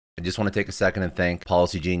I just want to take a second and thank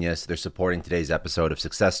Policy Genius. They're supporting today's episode of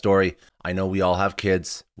Success Story. I know we all have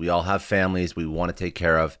kids, we all have families we want to take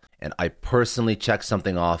care of, and I personally checked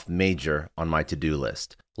something off major on my to-do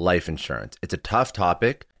list: life insurance. It's a tough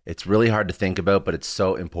topic. It's really hard to think about, but it's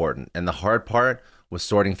so important. And the hard part was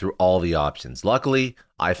sorting through all the options. Luckily,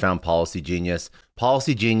 I found Policy Genius.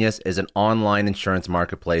 Policy Genius is an online insurance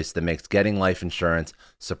marketplace that makes getting life insurance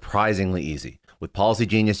surprisingly easy. With Policy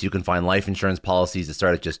Genius, you can find life insurance policies that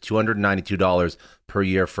start at just $292 per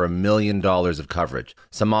year for $1 million of coverage.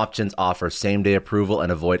 Some options offer same-day approval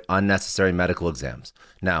and avoid unnecessary medical exams.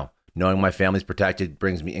 Now, knowing my family's protected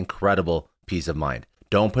brings me incredible peace of mind.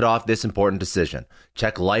 Don't put off this important decision.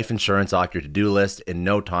 Check life insurance off your to-do list in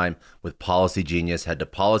no time with Policy Genius. Head to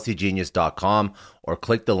policygenius.com or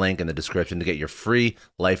click the link in the description to get your free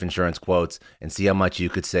life insurance quotes and see how much you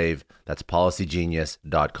could save. That's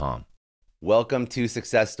policygenius.com. Welcome to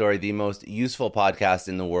Success Story, the most useful podcast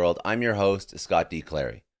in the world. I'm your host, Scott D.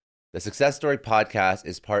 Clary. The Success Story podcast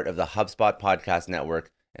is part of the HubSpot Podcast Network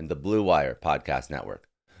and the Blue Wire Podcast Network.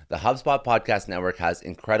 The HubSpot Podcast Network has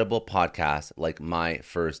incredible podcasts like My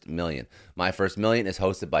First Million. My First Million is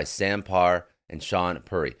hosted by Sam Parr and Sean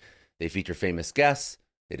Puri. They feature famous guests.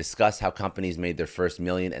 They discuss how companies made their first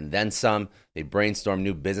million and then some. They brainstorm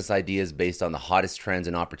new business ideas based on the hottest trends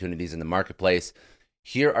and opportunities in the marketplace.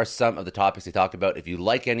 Here are some of the topics they talk about. If you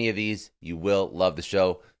like any of these, you will love the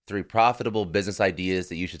show. 3 profitable business ideas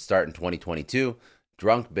that you should start in 2022.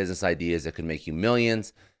 Drunk business ideas that could make you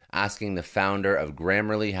millions. Asking the founder of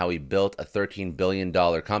Grammarly how he built a $13 billion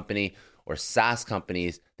company, or SaaS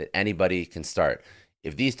companies that anybody can start.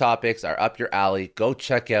 If these topics are up your alley, go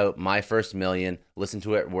check out My First Million. Listen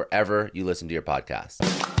to it wherever you listen to your podcast.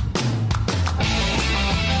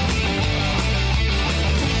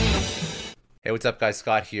 Hey, what's up, guys?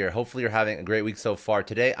 Scott here. Hopefully you're having a great week so far.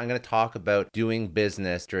 Today, I'm going to talk about doing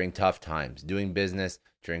business during tough times. Doing business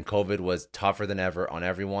during COVID was tougher than ever on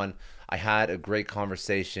everyone. I had a great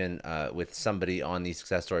conversation with somebody on the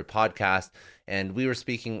Success Story podcast, and we were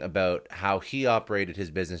speaking about how he operated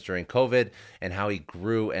his business during COVID and how he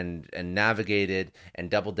grew and navigated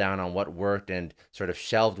and doubled down on what worked and sort of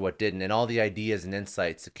shelved what didn't, and all the ideas and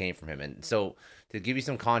insights that came from him. And so, to give you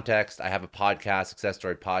some context, I have a podcast, Success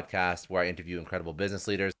Story Podcast, where I interview incredible business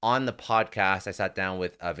leaders. On the podcast, I sat down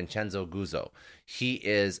with Vincenzo Guzzo. He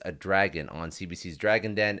is a dragon on CBC's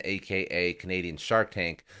Dragon Den, aka Canadian Shark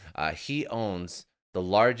Tank. He owns the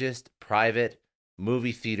largest private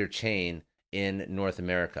movie theater chain in North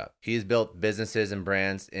America. He's built businesses and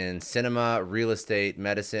brands in cinema, real estate,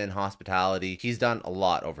 medicine, hospitality. He's done a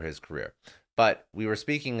lot over his career. But we were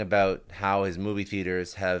speaking about how his movie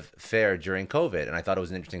theaters have fared during COVID, and I thought it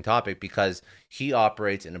was an interesting topic because he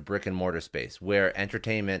operates in a brick and mortar space where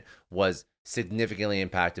entertainment was significantly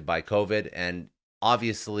impacted by COVID, and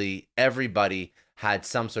obviously everybody had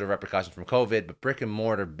some sort of repercussion from COVID, but brick and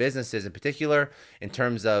mortar businesses in particular, in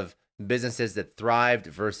terms of businesses that thrived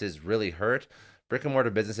versus really hurt, brick and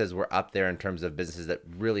mortar businesses were up there in terms of businesses that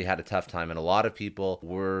really had a tough time, and a lot of people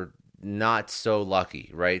were not so lucky,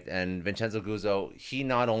 right? And Vincenzo Guzzo, he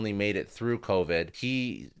not only made it through COVID,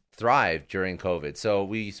 he thrived during COVID. So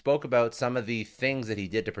we spoke about some of the things that he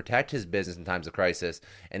did to protect his business in times of crisis,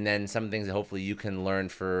 and then some things that hopefully you can learn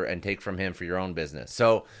for and take from him for your own business.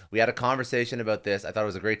 So we had a conversation about this. I thought it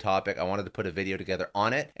was a great topic. I wanted to put a video together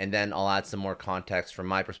on it, and then I'll add some more context from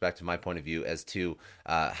my perspective, my point of view, as to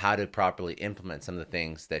how to properly implement some of the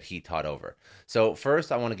things that he taught over. So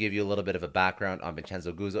first, I want to give you a little bit of a background on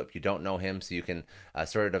Vincenzo Guzzo, if you don't know him, so you can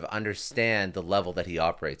sort of understand the level that he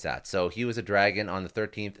operates at. So he was a dragon on the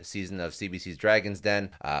 13th season of CBC's Dragon's Den.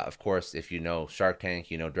 Of course, if you know Shark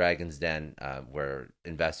Tank, you know Dragon's Den, where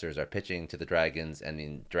investors are pitching to the dragons and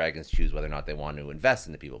the dragons choose whether or not they want to invest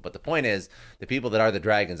in the people. But the point is, the people that are the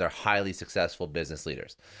dragons are highly successful business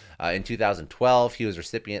leaders. In 2012, he was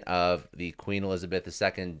recipient of the Queen Elizabeth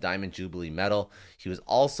II Diamond Jubilee Medal. He was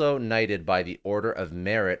also knighted by the Order of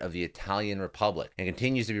Merit of the Italian Republic and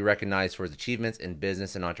continues to be recognized for his achievements in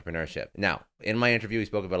business and entrepreneurship. Now, in my interview, we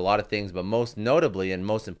spoke about a lot of things, but most notably and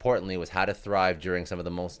most importantly was how to thrive during some of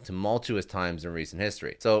the most tumultuous times in recent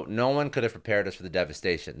history. So no one could have prepared us for the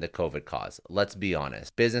devastation that COVID caused. Let's be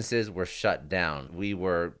honest. Businesses were shut down. We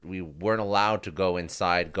weren't allowed to go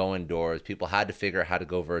inside, go indoors. People had to figure out how to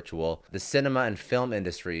go virtual. The cinema and film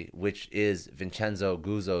industry, which is Vincenzo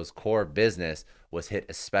Guzzo's core business, was hit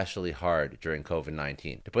especially hard during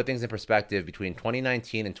COVID-19. To put things in perspective, between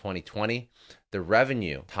 2019 and 2020, the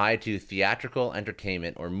revenue tied to theatrical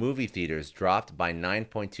entertainment or movie theaters dropped by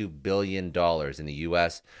 $9.2 billion in the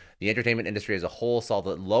US. The entertainment industry as a whole saw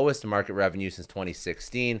the lowest market revenue since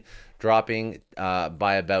 2016, dropping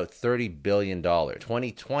by about $30 billion.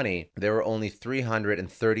 2020, there were only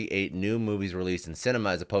 338 new movies released in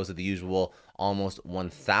cinema as opposed to the usual almost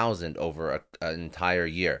 1,000 over an entire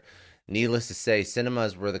year. Needless to say,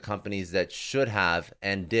 cinemas were the companies that should have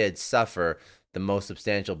and did suffer the most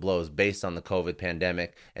substantial blows based on the COVID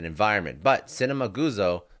pandemic and environment. But Cinema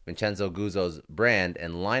Guzzo, Vincenzo Guzzo's brand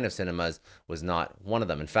and line of cinemas, was not one of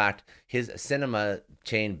them. In fact, his cinema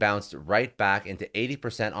chain bounced right back into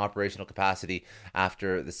 80% operational capacity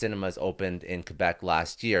after the cinemas opened in Quebec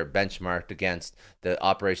last year, benchmarked against the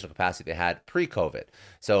operational capacity they had pre-COVID.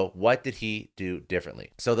 So what did he do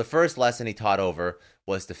differently? So the first lesson he taught over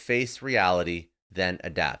was to face reality, then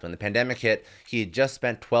adapt. When the pandemic hit, he had just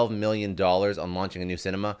spent $12 million on launching a new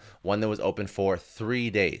cinema, one that was open for 3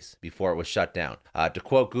 days before it was shut down. To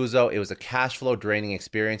quote Guzzo, it was a cash flow draining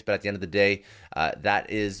experience, but at the end of the day, that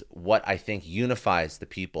is what I think unifies the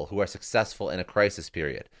people who are successful in a crisis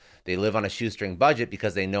period. They live on a shoestring budget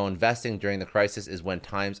because they know investing during the crisis is when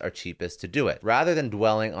times are cheapest to do it. Rather than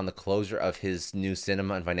dwelling on the closure of his new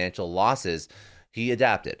cinema and financial losses, he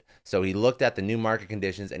adapted. So he looked at the new market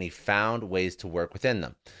conditions and he found ways to work within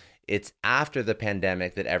them. It's after the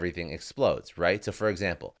pandemic that everything explodes, right? So for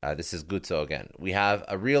example, this is Guzzo again. We have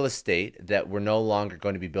a real estate that we're no longer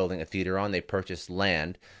going to be building a theater on. They purchased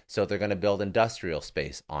land, so they're going to build industrial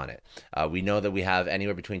space on it. We know that we have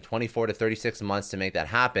anywhere between 24 to 36 months to make that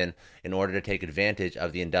happen in order to take advantage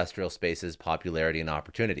of the industrial space's popularity and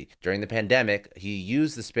opportunity. During the pandemic, he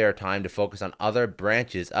used the spare time to focus on other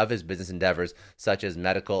branches of his business endeavors, such as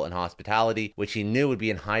medical and hospitality, which he knew would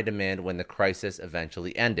be in high demand when the crisis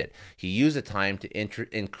eventually ended. He used the time to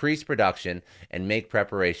increase production and make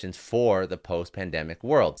preparations for the post-pandemic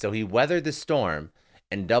world. So he weathered the storm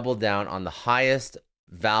and doubled down on the highest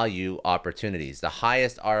value opportunities, the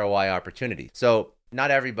highest ROI opportunities. So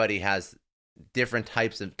not everybody has different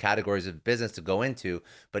types of categories of business to go into,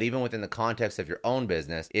 but even within the context of your own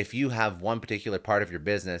business, if you have one particular part of your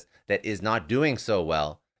business that is not doing so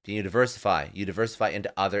well, then you diversify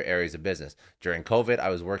into other areas of business. During COVID, I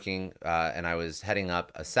was working and I was heading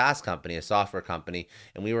up a SaaS company, a software company,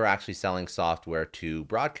 and we were actually selling software to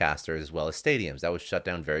broadcasters as well as stadiums. That was shut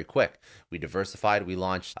down very quick. We diversified. We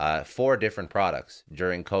launched 4 different products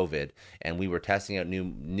during COVID, and we were testing out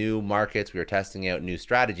new markets. We were testing out new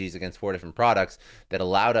strategies against 4 different products that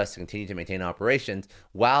allowed us to continue to maintain operations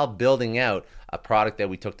while building out a product that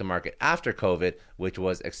we took to market after COVID, which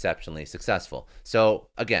was exceptionally successful. So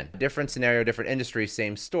again, different scenario, different industry,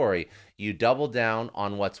 same story. You double down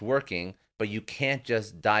on what's working, but you can't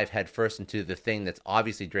just dive headfirst into the thing that's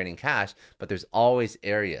obviously draining cash, but there's always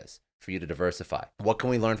areas for you to diversify. What can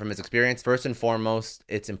we learn from his experience? First and foremost,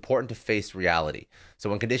 it's important to face reality. So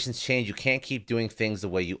when conditions change, you can't keep doing things the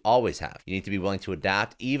way you always have. You need to be willing to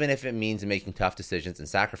adapt, even if it means making tough decisions and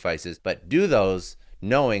sacrifices, but do those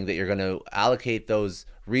knowing that you're going to allocate those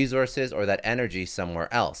resources or that energy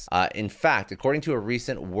somewhere else. In fact, according to a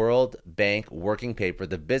recent World Bank working paper,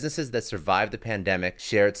 the businesses that survived the pandemic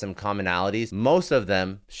shared some commonalities. Most of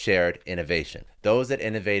them shared innovation. Those that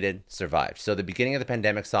innovated survived. So the beginning of the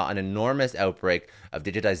pandemic saw an enormous outbreak of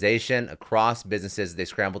digitization across businesses. They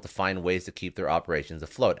scrambled to find ways to keep their operations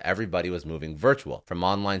afloat. Everybody was moving virtual. From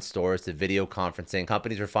online stores to video conferencing,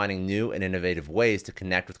 companies were finding new and innovative ways to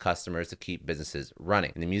connect with customers to keep businesses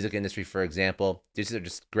running. In the music industry, for example, these are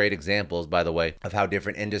just great examples, by the way, of how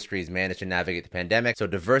different industries managed to navigate the pandemic. So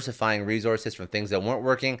diversifying resources from things that weren't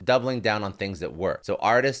working, doubling down on things that were. So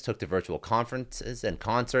artists took to virtual conferences and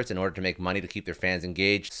concerts in order to make money to keep their fans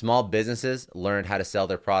engaged. Small businesses learned how to sell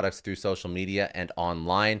their products through social media and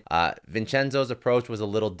online. Vincenzo's approach was a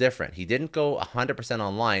little different. He didn't go 100%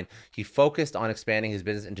 online. He focused on expanding his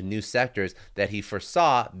business into new sectors that he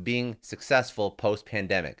foresaw being successful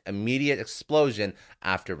post-pandemic. Immediate explosion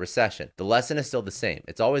after recession. The lesson is still the same.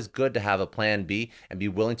 It's always good to have a plan B and be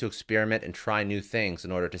willing to experiment and try new things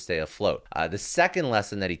in order to stay afloat. The second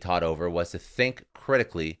lesson that he taught over was to think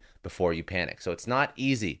critically before you panic. So it's not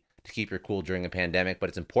easy to keep your cool during a pandemic, but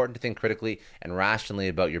it's important to think critically and rationally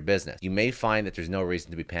about your business. You may find that there's no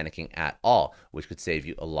reason to be panicking at all, which could save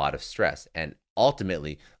you a lot of stress and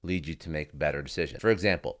ultimately lead you to make better decisions. For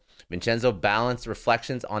example, Vincenzo balanced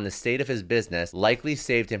reflections on the state of his business likely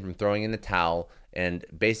saved him from throwing in the towel and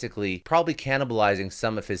basically probably cannibalizing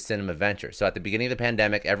some of his cinema ventures. So at the beginning of the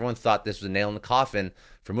pandemic, everyone thought this was a nail in the coffin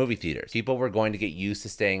for movie theaters. People were going to get used to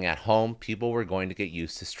staying at home. People were going to get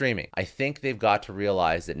used to streaming. I think they've got to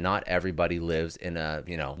realize that not everybody lives in a,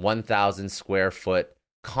 1,000 square foot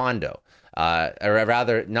condo. Or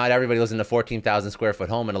rather, not everybody lives in a 14,000 square foot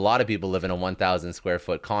home, and a lot of people live in a 1,000 square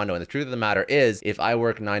foot condo. And the truth of the matter is, if I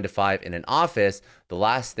work 9 to 5 in an office, the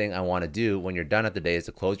last thing I want to do when you're done at the day is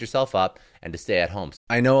to close yourself up and to stay at home.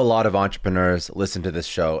 I know a lot of entrepreneurs listen to this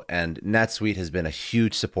show, and NetSuite has been a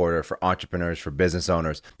huge supporter for entrepreneurs, for business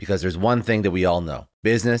owners, because there's one thing that we all know.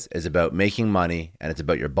 Business is about making money, and it's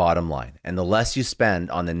about your bottom line. And the less you spend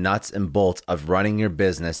on the nuts and bolts of running your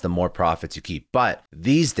business, the more profits you keep. But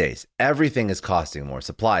these days, everything is costing more.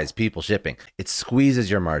 Supplies, people, shipping. It squeezes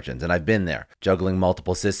your margins, and I've been there, juggling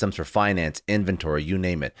multiple systems for finance, inventory, you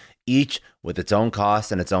name it, each with its own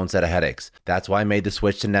costs and its own set of headaches. That's why I made the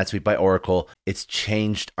switch to NetSuite by Oracle. It's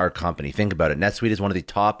changed our company. Think about it. NetSuite is one of the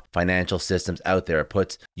top financial systems out there. It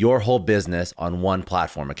puts your whole business on one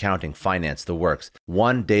platform: accounting, finance, the works.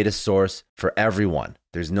 One data source for everyone.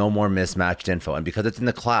 There's no more mismatched info. And because it's in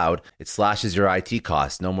the cloud, it slashes your IT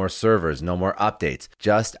costs. No more servers, no more updates.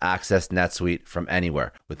 Just access NetSuite from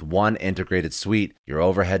anywhere. With one integrated suite, your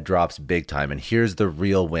overhead drops big time. And here's the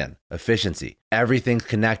real win: efficiency. Everything's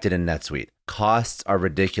connected in NetSuite. Costs are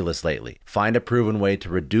ridiculous lately. Find a proven way to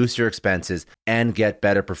reduce your expenses and get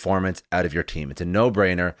better performance out of your team. It's a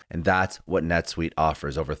no-brainer, and that's what NetSuite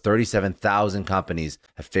offers. Over 37,000 companies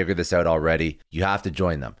have figured this out already. You have to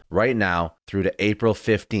join them. Right now, through to April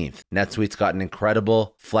 15th, NetSuite's got an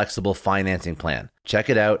incredible, flexible financing plan. Check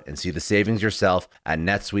it out and see the savings yourself at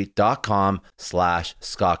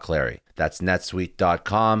netsuite.com/Scott Clary. That's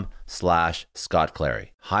netsuite.com/Scott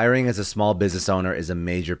Clary. Hiring as a small business owner is a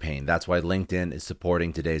major pain. That's why LinkedIn is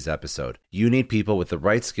supporting today's episode. You need people with the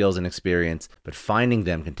right skills and experience, but finding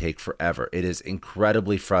them can take forever. It is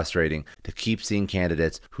incredibly frustrating to keep seeing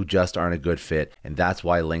candidates who just aren't a good fit, and that's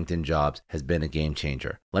why LinkedIn Jobs has been a game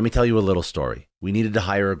changer. Let me tell you a little story. We needed to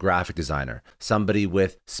hire a graphic designer, somebody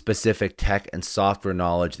with specific tech and software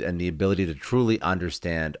knowledge and the ability to truly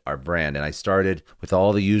understand our brand. And I started with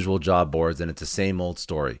all the usual job boards, and it's the same old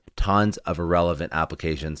story. Tons of irrelevant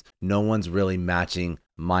applications. No one's really matching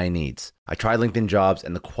my needs. I tried LinkedIn Jobs,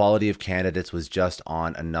 and the quality of candidates was just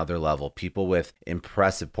on another level. People with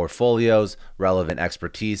impressive portfolios, relevant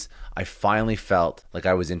expertise. I finally felt like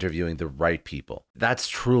I was interviewing the right people. That's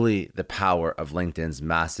truly the power of LinkedIn's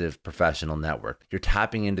massive professional network. You're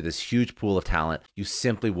tapping into this huge pool of talent you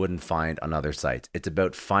simply wouldn't find on other sites. It's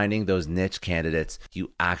about finding those niche candidates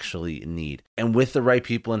you actually need. And with the right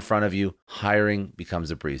people in front of you, hiring becomes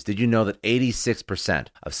a breeze. Did you know that 86%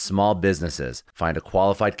 of small businesses find a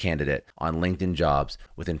qualified candidate on LinkedIn Jobs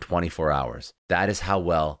within 24 hours? That is how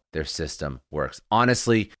well their system works.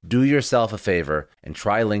 Honestly, do yourself a favor and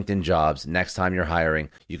try LinkedIn Jobs next time you're hiring.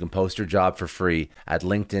 You can post your job for free at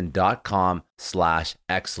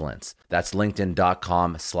linkedin.com/excellence. That's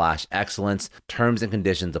linkedin.com/excellence. Terms and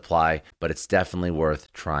conditions apply, but it's definitely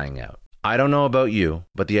worth trying out. I don't know about you,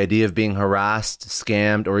 but the idea of being harassed,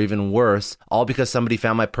 scammed, or even worse, all because somebody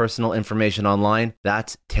found my personal information online,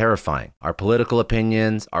 that's terrifying. Our political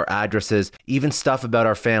opinions, our addresses, even stuff about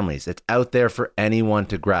our families, it's out there for anyone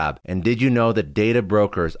to grab. And did you know that data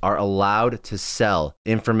brokers are allowed to sell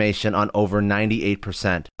information on over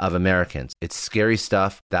 98% of Americans? It's scary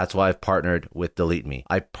stuff. That's why I've partnered with Delete Me.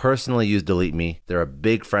 I personally use Delete Me. They're a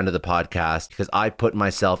big friend of the podcast because I put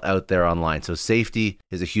myself out there online. So safety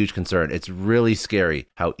is a huge concern. It's really scary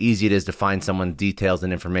how easy it is to find someone's details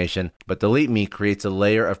and information, but Delete Me creates a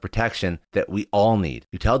layer of protection that we all need.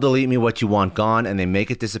 You tell Delete Me what you want gone, and they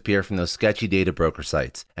make it disappear from those sketchy data broker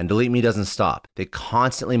sites. And Delete Me doesn't stop. They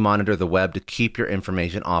constantly monitor the web to keep your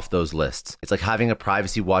information off those lists. It's like having a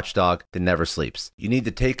privacy watchdog that never sleeps. You need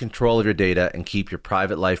to take control of your data and keep your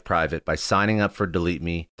private life private by signing up for Delete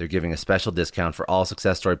Me. They're giving a special discount for all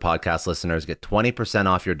Success Story podcast listeners. Get 20%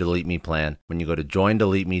 off your Delete Me plan when you go to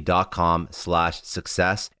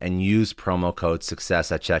joindeleteme.com/success and use promo code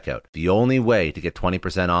success at checkout. The only way to get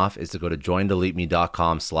 20% off is to go to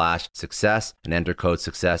joindeleteme.com/success and enter code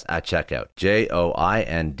success at checkout.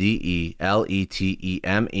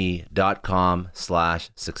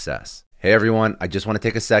 joindeleteme.com/success. Hey everyone, I just want to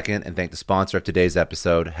take a second and thank the sponsor of today's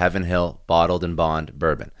episode, Heaven Hill Bottled and Bond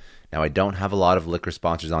Bourbon. Now, I don't have a lot of liquor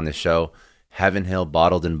sponsors on this show. Heaven Hill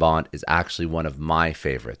Bottled and Bond is actually one of my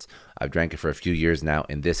favorites. I've drank it for a few years now,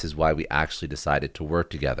 and this is why we actually decided to work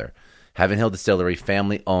together. Heaven Hill Distillery,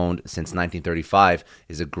 family owned since 1935,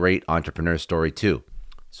 is a great entrepreneur story too.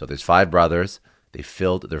 So there's 5 brothers. They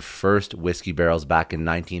filled their first whiskey barrels back in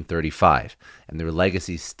 1935, and their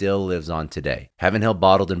legacy still lives on today. Heaven Hill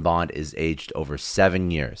Bottled in Bond is aged over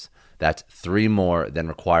 7 years. That's 3 more than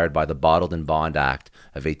required by the Bottled in Bond Act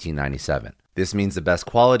of 1897. This means the best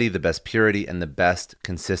quality, the best purity, and the best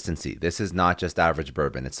consistency. This is not just average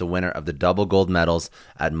bourbon. It's the winner of the double gold medals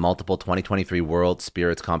at multiple 2023 World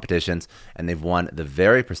Spirits competitions, and they've won the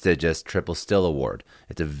very prestigious Triple Still Award.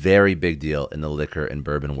 It's a very big deal in the liquor and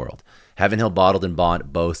bourbon world. Heaven Hill Bottled in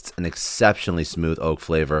Bond boasts an exceptionally smooth oak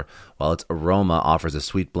flavor, while its aroma offers a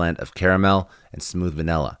sweet blend of caramel and smooth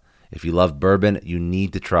vanilla. If you love bourbon, you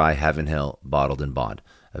need to try Heaven Hill Bottled in Bond.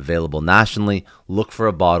 Available nationally, look for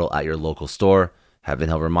a bottle at your local store. Heaven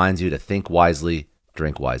Hill reminds you to think wisely,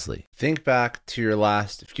 drink wisely. Think back to your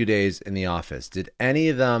last few days in the office. Did any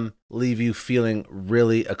of them leave you feeling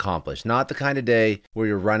really accomplished? Not the kind of day where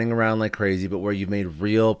you're running around like crazy, but where you've made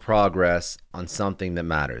real progress on something that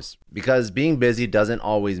matters. Because being busy doesn't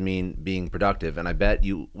always mean being productive, and I bet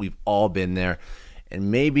we've all been there. And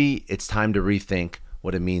maybe it's time to rethink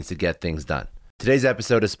what it means to get things done. Today's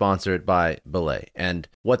episode is sponsored by Belay, and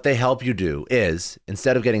what they help you do is,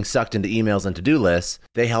 instead of getting sucked into emails and to-do lists,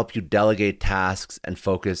 they help you delegate tasks and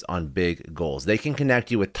focus on big goals. They can connect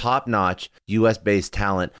you with top-notch US-based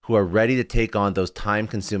talent who are ready to take on those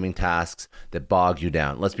time-consuming tasks that bog you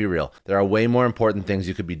down. Let's be real. There are way more important things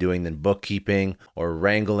you could be doing than bookkeeping or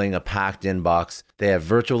wrangling a packed inbox. They have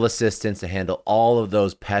virtual assistants to handle all of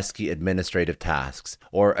those pesky administrative tasks,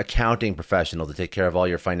 or accounting professional to take care of all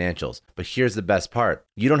your financials. But here's the best part.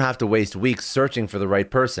 You don't have to waste weeks searching for the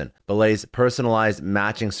right person. Belay's personalized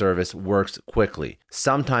matching service works quickly,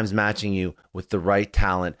 sometimes matching you with the right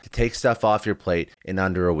talent to take stuff off your plate in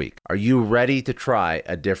under a week. Are you ready to try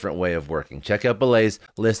a different way of working? Check out Belay's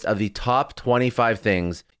list of the top 25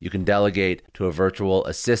 things you can delegate to a virtual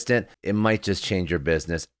assistant. It might just change your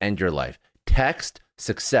business and your life. Text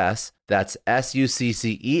SUCCESS, that's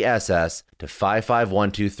SUCCESS, to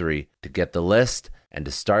 55123 to get the list and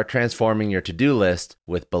to start transforming your to-do list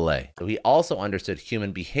with Belay. So he also understood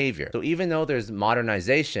human behavior. So even though there's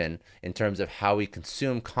modernization in terms of how we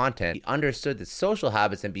consume content, he understood that social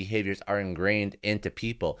habits and behaviors are ingrained into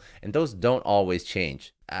people, and those don't always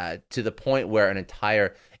change to the point where an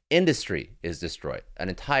entire industry is destroyed. An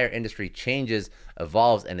entire industry changes,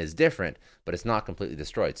 evolves, and is different, but it's not completely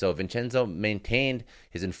destroyed. So Vincenzo maintained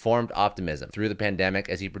his informed optimism through the pandemic.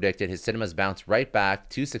 As he predicted, his cinemas bounced right back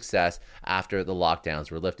to success after the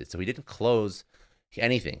lockdowns were lifted. So he didn't close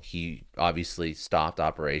anything. He obviously stopped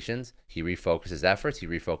operations. He refocused his efforts. He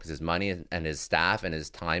refocused his money and his staff and his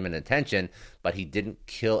time and attention, but he didn't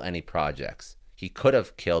kill any projects. He could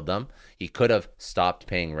have killed them. He could have stopped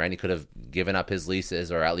paying rent. He could have given up his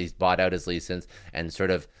leases, or at least bought out his leases and sort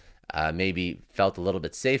of maybe felt a little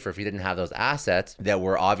bit safer if he didn't have those assets that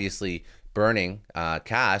were obviously burning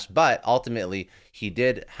cash. But ultimately, he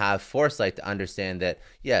did have foresight to understand that,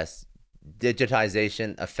 yes,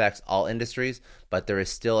 digitization affects all industries, but there is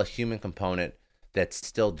still a human component that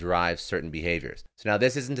still drives certain behaviors. So now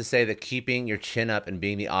this isn't to say that keeping your chin up and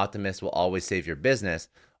being the optimist will always save your business.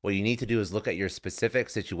 What you need to do is look at your specific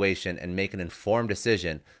situation and make an informed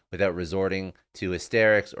decision without resorting to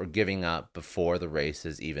hysterics or giving up before the race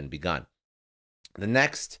has even begun. The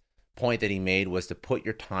next point that he made was to put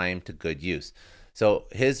your time to good use. So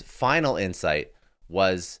his final insight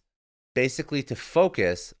was basically to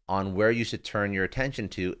focus on where you should turn your attention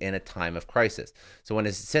to in a time of crisis. So when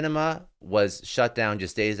his cinema was shut down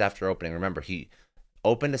just days after opening, remember, he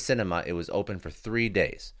opened a cinema, it was open for 3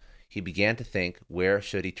 days. He began to think, where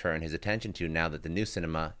should he turn his attention to now that the new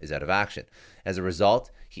cinema is out of action? As a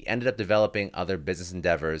result, he ended up developing other business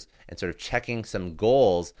endeavors and sort of checking some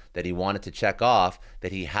goals that he wanted to check off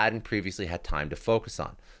that he hadn't previously had time to focus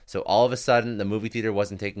on. So all of a sudden, the movie theater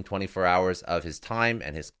wasn't taking 24 hours of his time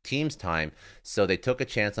and his team's time, so they took a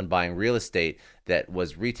chance on buying real estate that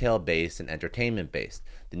was retail-based and entertainment-based.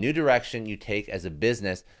 The new direction you take as a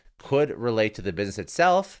business could relate to the business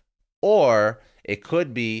itself, or it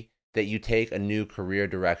could be that you take a new career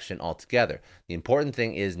direction altogether. The important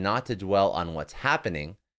thing is not to dwell on what's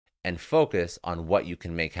happening and focus on what you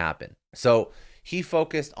can make happen. So he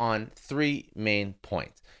focused on 3 main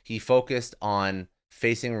points. He focused on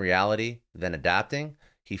facing reality, then adapting.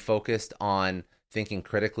 He focused on thinking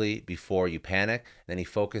critically before you panic. Then he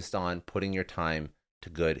focused on putting your time to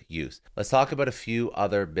good use. Let's talk about a few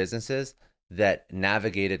other businesses that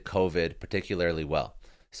navigated COVID particularly well.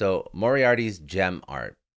 So Moriarty's Gem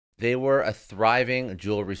Art. They were a thriving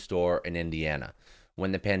jewelry store in Indiana.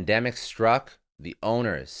 When the pandemic struck, the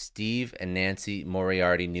owners, Steve and Nancy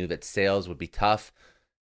Moriarty, knew that sales would be tough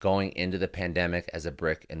going into the pandemic as a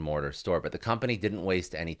brick and mortar store, but the company didn't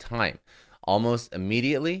waste any time. Almost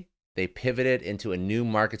immediately, they pivoted into a new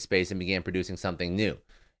market space and began producing something new: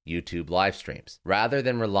 YouTube live streams. Rather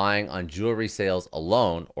than relying on jewelry sales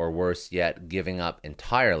alone, or worse yet, giving up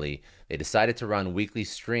entirely, they decided to run weekly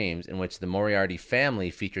streams in which the Moriarty family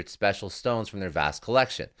featured special stones from their vast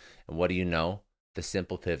collection. And what do you know? The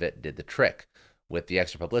simple pivot did the trick. With the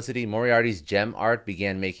extra publicity, Moriarty's gem art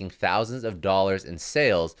began making thousands of dollars in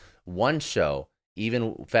sales. One show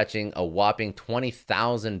even fetching a whopping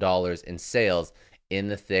 $20,000 in sales in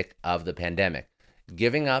the thick of the pandemic.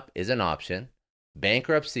 Giving up is an option.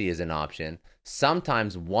 Bankruptcy is an option.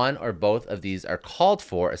 Sometimes one or both of these are called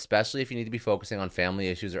for, especially if you need to be focusing on family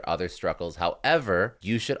issues or other struggles. However,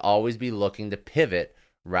 you should always be looking to pivot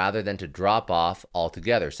rather than to drop off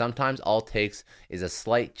altogether. Sometimes all it takes is a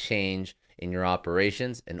slight change in your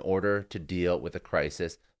operations in order to deal with a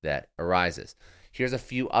crisis that arises. Here's a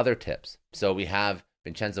few other tips. So we have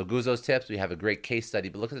Vincenzo Guzzo's tips. We have a great case study,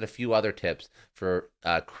 but look at a few other tips for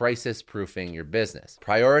crisis-proofing your business.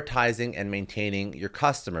 Prioritizing and maintaining your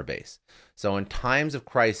customer base. So in times of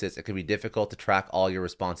crisis, it can be difficult to track all your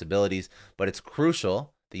responsibilities, but it's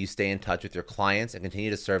crucial that you stay in touch with your clients and continue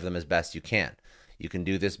to serve them as best you can. You can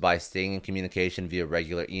do this by staying in communication via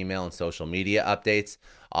regular email and social media updates,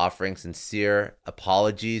 offering sincere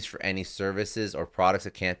apologies for any services or products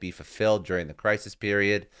that can't be fulfilled during the crisis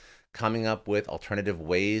period, coming up with alternative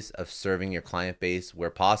ways of serving your client base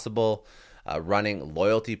where possible, running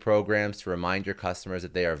loyalty programs to remind your customers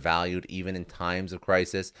that they are valued even in times of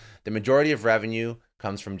crisis. The majority of revenue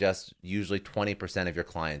comes from just usually 20% of your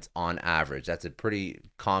clients on average. That's a pretty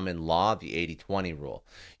common law, the 80-20 rule.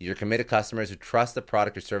 Your committed customers who trust the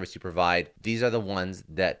product or service you provide, these are the ones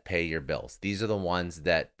that pay your bills. These are the ones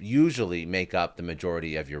that usually make up the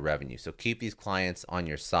majority of your revenue. So keep these clients on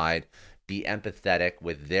your side. Be empathetic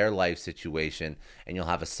with their life situation, and you'll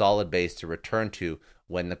have a solid base to return to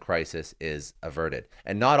when the crisis is averted.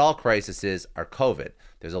 And not all crises are COVID.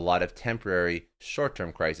 There's a lot of temporary,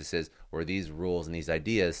 short-term crises where these rules and these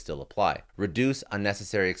ideas still apply. Reduce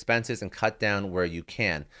unnecessary expenses and cut down where you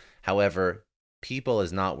can. However, people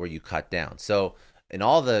is not where you cut down. So in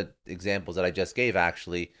all the examples that I just gave,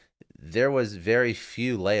 actually, there was very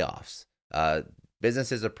few layoffs.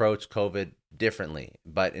 Businesses approach COVID differently,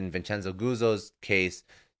 but in Vincenzo Guzzo's case,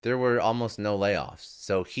 there were almost no layoffs.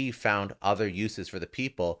 So he found other uses for the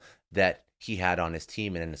people that he had on his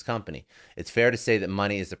team and in his company. It's fair to say that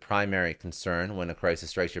money is the primary concern when a crisis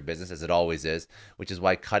strikes your business, as it always is, which is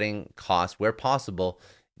why cutting costs where possible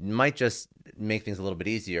might just make things a little bit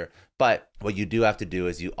easier. But what you do have to do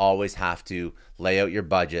is you always have to lay out your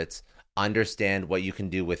budgets, understand what you can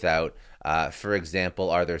do without. For example,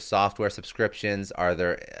 are there software subscriptions? Are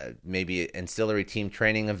there maybe ancillary team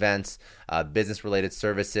training events, business-related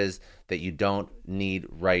services that you don't need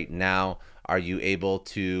right now? Are you able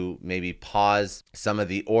to maybe pause some of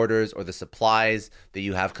the orders or the supplies that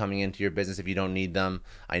you have coming into your business if you don't need them?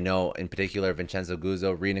 I know in particular Vincenzo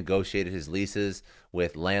Guzzo renegotiated his leases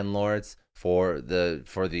with landlords for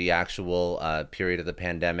the actual period of the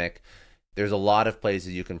pandemic. There's a lot of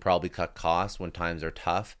places you can probably cut costs when times are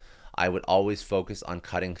tough. I would always focus on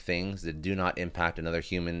cutting things that do not impact another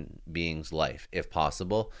human being's life, if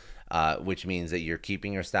possible, which means that you're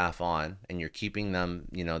keeping your staff on and you're keeping them,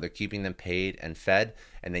 they're keeping them paid and fed.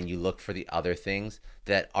 And then you look for the other things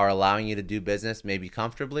that are allowing you to do business, maybe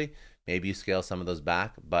comfortably. Maybe you scale some of those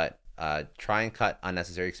back, but try and cut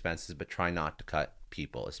unnecessary expenses, but try not to cut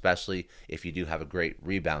people, especially if you do have a great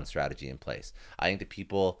rebound strategy in place. I think the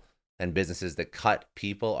people and businesses that cut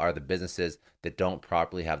people are the businesses that don't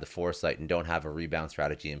properly have the foresight and don't have a rebound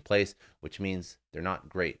strategy in place, which means they're not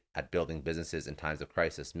great at building businesses in times of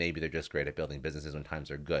crisis. Maybe they're just great at building businesses when times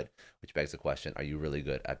are good, which begs the question, are you really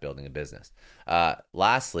good at building a business?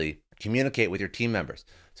 Lastly, communicate with your team members.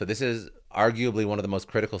 So this is arguably one of the most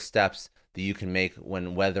critical steps that you can make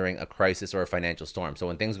when weathering a crisis or a financial storm. So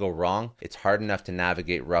when things go wrong, it's hard enough to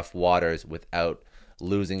navigate rough waters without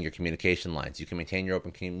losing your communication lines. You can maintain your open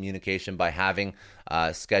communication by having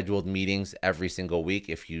scheduled meetings every single week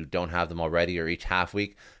if you don't have them already, or each half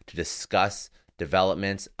week, to discuss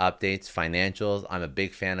developments, updates, financials. I'm a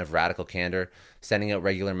big fan of radical candor, sending out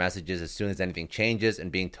regular messages as soon as anything changes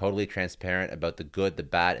and being totally transparent about the good, the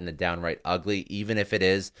bad, and the downright ugly. Even if it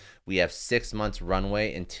is, we have 6 months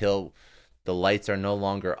runway until the lights are no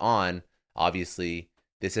longer on. Obviously,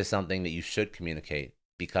 this is something that you should communicate,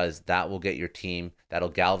 because that will get your team, that'll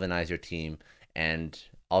galvanize your team. And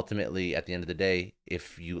ultimately, at the end of the day,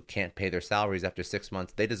 if you can't pay their salaries after 6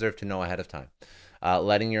 months, they deserve to know ahead of time.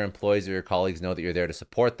 Letting your employees or your colleagues know that you're there to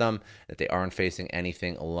support them, that they aren't facing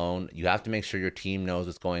anything alone. You have to make sure your team knows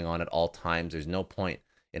what's going on at all times. There's no point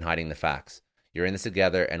in hiding the facts. You're in this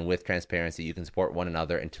together, and with transparency, you can support one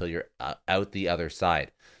another until you're out the other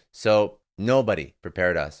side. So nobody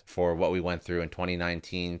prepared us for what we went through in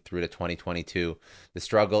 2019 through to 2022. The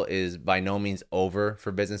struggle is by no means over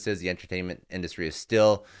for businesses. The entertainment industry is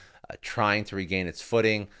still trying to regain its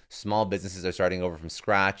footing. Small businesses are starting over from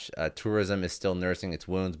scratch. Tourism is still nursing its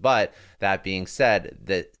wounds. But that being said,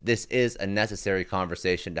 that this is a necessary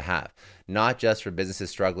conversation to have, not just for businesses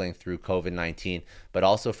struggling through COVID-19, but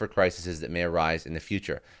also for crises that may arise in the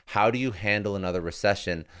future. How do you handle another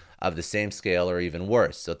recession of the same scale or even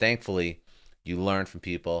worse? So thankfully, you learn from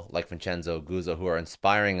people like Vincenzo Guzzo, who are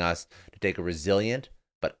inspiring us to take a resilient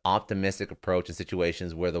but optimistic approach in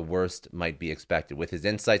situations where the worst might be expected. With his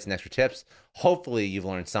insights and extra tips, hopefully you've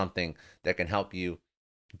learned something that can help you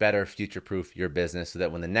better future-proof your business so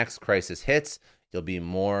that when the next crisis hits, you'll be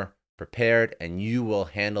more prepared and you will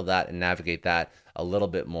handle that and navigate that a little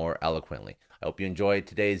bit more eloquently. I hope you enjoyed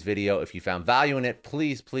today's video. If you found value in it,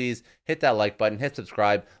 please hit that like button, hit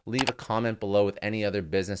subscribe, leave a comment below with any other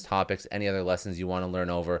business topics, any other lessons you want to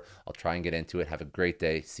learn over. I'll try and get into it. Have a great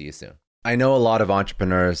day. See you soon. I know a lot of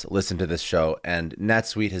entrepreneurs listen to this show, and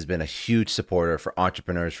NetSuite has been a huge supporter for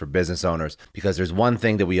entrepreneurs, for business owners, because there's one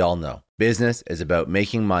thing that we all know. Business is about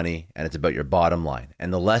making money, and it's about your bottom line.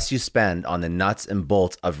 And the less you spend on the nuts and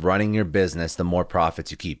bolts of running your business, the more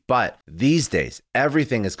profits you keep. But these days,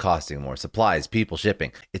 everything is costing more. Supplies, people,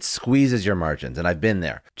 shipping. It squeezes your margins, and I've been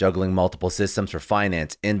there, juggling multiple systems for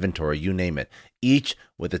finance, inventory, you name it, each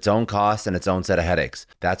with its own costs and its own set of headaches.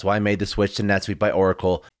 That's why I made the switch to NetSuite by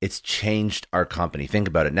Oracle. It's changed our company. Think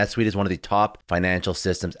about it. NetSuite is one of the top financial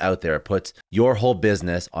systems out there. It puts your whole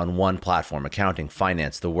business on one platform, accounting,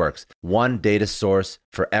 finance, the works. One data source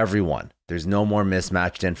for everyone. There's no more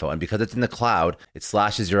mismatched info. And because it's in the cloud, it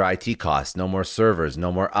slashes your IT costs. No more servers,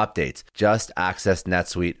 no more updates. Just access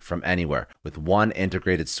NetSuite from anywhere. With one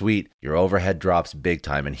integrated suite, your overhead drops big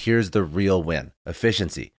time. And here's the real win.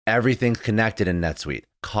 Efficiency. Everything's connected in NetSuite.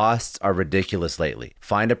 Costs are ridiculous lately.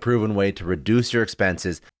 Find a proven way to reduce your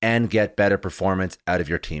expenses and get better performance out of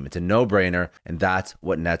your team. It's a no-brainer, and that's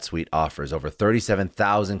what NetSuite offers. Over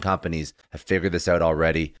 37,000 companies have figured this out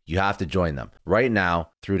already. You have to join them. Right now,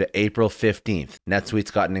 through to April 15th,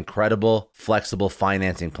 NetSuite's got an incredible, flexible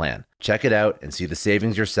financing plan. Check it out and see the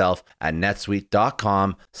savings yourself at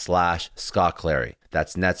netsuite.com/Scott Clary.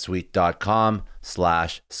 That's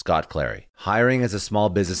netsuite.com/Scott Clary. Hiring as a small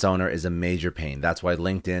business owner is a major pain. That's why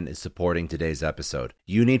LinkedIn is supporting today's episode.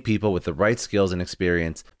 You need people with the right skills and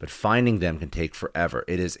experience, but finding them can take forever.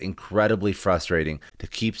 It is incredibly frustrating to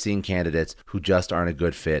keep seeing candidates who just aren't a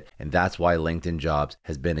good fit, and that's why LinkedIn Jobs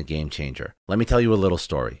has been a game changer. Let me tell you a little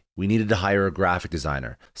story. We needed to hire a graphic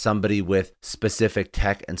designer, somebody with specific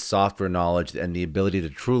tech and software knowledge and the ability to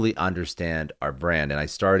truly understand our brand. And I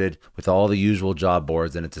started with all the usual job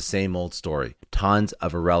boards, and it's the same old story. Tons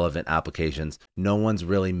of irrelevant applications. No one's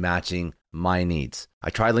really matching my needs. I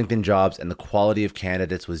tried LinkedIn Jobs, and the quality of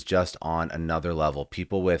candidates was just on another level.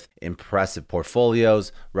 People with impressive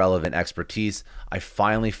portfolios, relevant expertise. I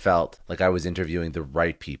finally felt like I was interviewing the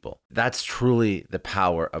right people. That's truly the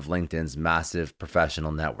power of LinkedIn's massive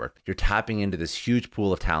professional network. You're tapping into this huge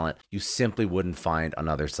pool of talent you simply wouldn't find on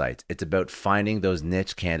other sites. It's about finding those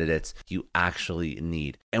niche candidates you actually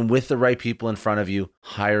need. And with the right people in front of you,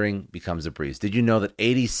 hiring becomes a breeze. Did you know that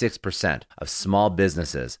 86% of small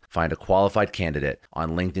businesses find a qualified candidate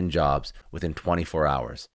on LinkedIn Jobs within 24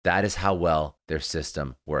 hours? That is how well their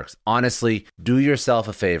system works. Honestly, do yourself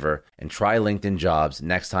a favor and try LinkedIn Jobs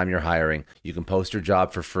next time you're hiring. You can post your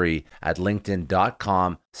job for free at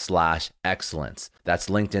linkedin.com/excellence. That's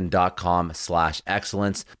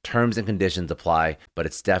linkedin.com/excellence. Terms and conditions apply, but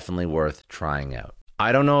it's definitely worth trying out.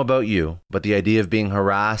 I don't know about you, but the idea of being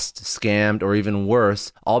harassed, scammed, or even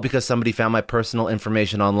worse, all because somebody found my personal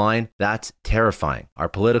information online, that's terrifying. Our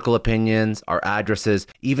political opinions, our addresses,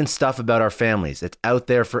 even stuff about our families, it's out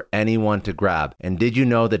there for anyone to grab. And did you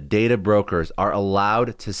know that data brokers are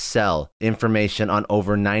allowed to sell information on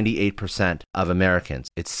over 98% of Americans?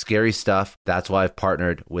 It's scary stuff. That's why I've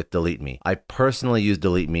partnered with Delete Me. I personally use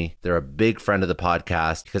Delete Me. They're a big friend of the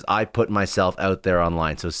podcast because I put myself out there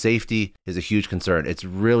online. So safety is a huge concern. It's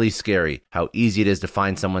really scary how easy it is to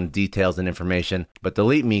find someone's details and information, but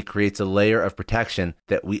Delete Me creates a layer of protection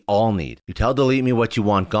that we all need. You tell Delete Me what you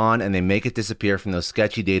want gone, and they make it disappear from those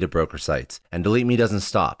sketchy data broker sites. And Delete Me doesn't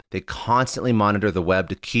stop. They constantly monitor the web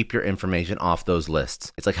to keep your information off those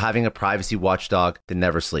lists. It's like having a privacy watchdog that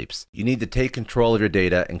never sleeps. You need to take control of your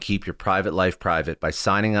data and keep your private life private by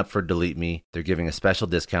signing up for Delete Me. They're giving a special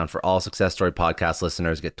discount for all Success Story podcast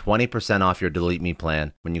listeners. Get 20% off your Delete Me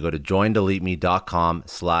plan when you go to joindeleteme.com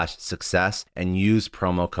joindeleteme.com/success and use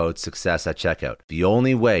promo code success at checkout. The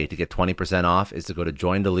only way to get 20% off is to go to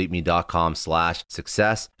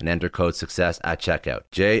joindeleteme.com/success and enter code success at checkout.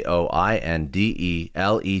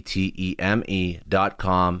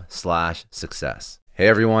 joindeleteme.com/success. Hey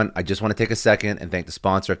everyone, I just want to take a second and thank the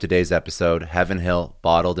sponsor of today's episode, Heaven Hill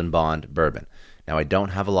Bottled and Bond Bourbon. Now, I don't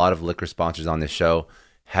have a lot of liquor sponsors on this show.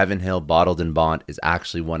 Heaven Hill Bottled and Bond is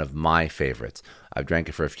actually one of my favorites. I've drank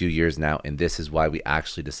it for a few years now, and this is why we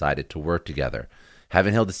actually decided to work together.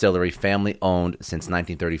 Heaven Hill Distillery, family owned since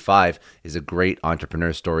 1935, is a great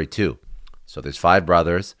entrepreneur story too. So there's 5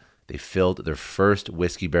 brothers. They filled their first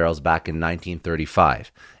whiskey barrels back in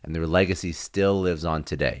 1935, and their legacy still lives on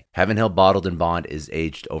today. Heaven Hill Bottled and Bond is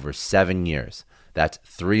aged over 7 years. That's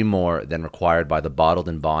 3 more than required by the Bottled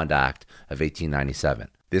and Bond Act of 1897.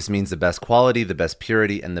 This means the best quality, the best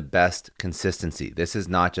purity, and the best consistency. This is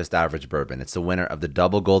not just average bourbon. It's the winner of the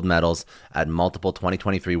double gold medals at multiple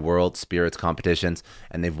 2023 World Spirits competitions,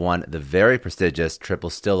 and they've won the very prestigious Triple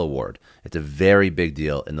Still Award. It's a very big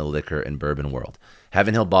deal in the liquor and bourbon world.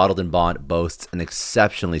 Heaven Hill Bottled and Bond boasts an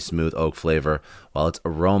exceptionally smooth oak flavor, while its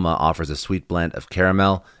aroma offers a sweet blend of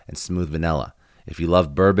caramel and smooth vanilla. If you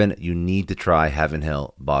love bourbon, you need to try Heaven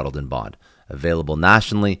Hill Bottled and Bond. Available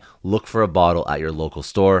nationally, look for a bottle at your local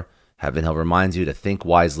store. Heaven Hill reminds you to think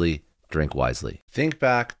wisely, drink wisely. Think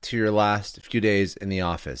back to your last few days in the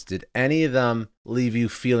office. Did any of them leave you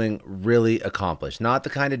feeling really accomplished? Not the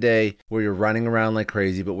kind of day where you're running around like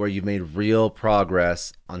crazy, but where you've made real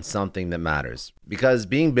progress on something that matters. Because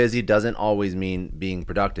being busy doesn't always mean being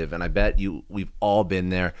productive, and I bet we've all been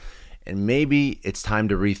there. And maybe it's time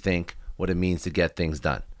to rethink what it means to get things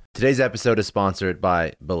done. Today's episode is sponsored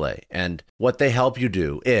by Belay, and what they help you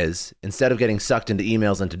do is, instead of getting sucked into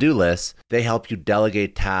emails and to-do lists, they help you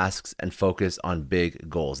delegate tasks and focus on big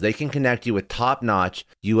goals. They can connect you with top-notch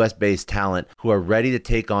US-based talent who are ready to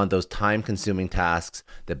take on those time-consuming tasks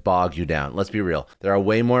that bog you down. Let's be real. There are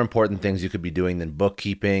way more important things you could be doing than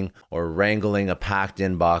bookkeeping or wrangling a packed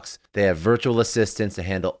inbox. They have virtual assistants to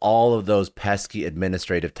handle all of those pesky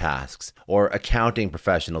administrative tasks, or accounting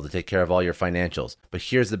professional to take care of all your financials. But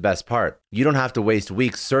here's the best part. You don't have to waste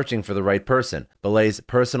weeks searching for the right person. Belay's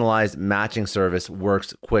personalized matching service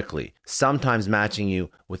works quickly, sometimes matching you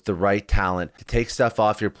with the right talent to take stuff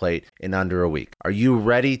off your plate in under a week. Are you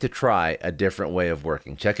ready to try a different way of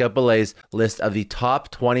working? Check out Belay's list of the top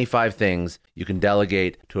 25 things you can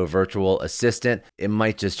delegate to a virtual assistant. It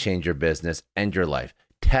might just change your business and your life.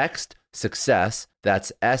 Text SUCCESS,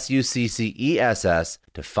 that's SUCCESS,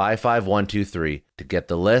 to 55123 to get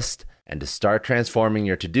the list and to start transforming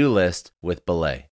your to-do list with Belay.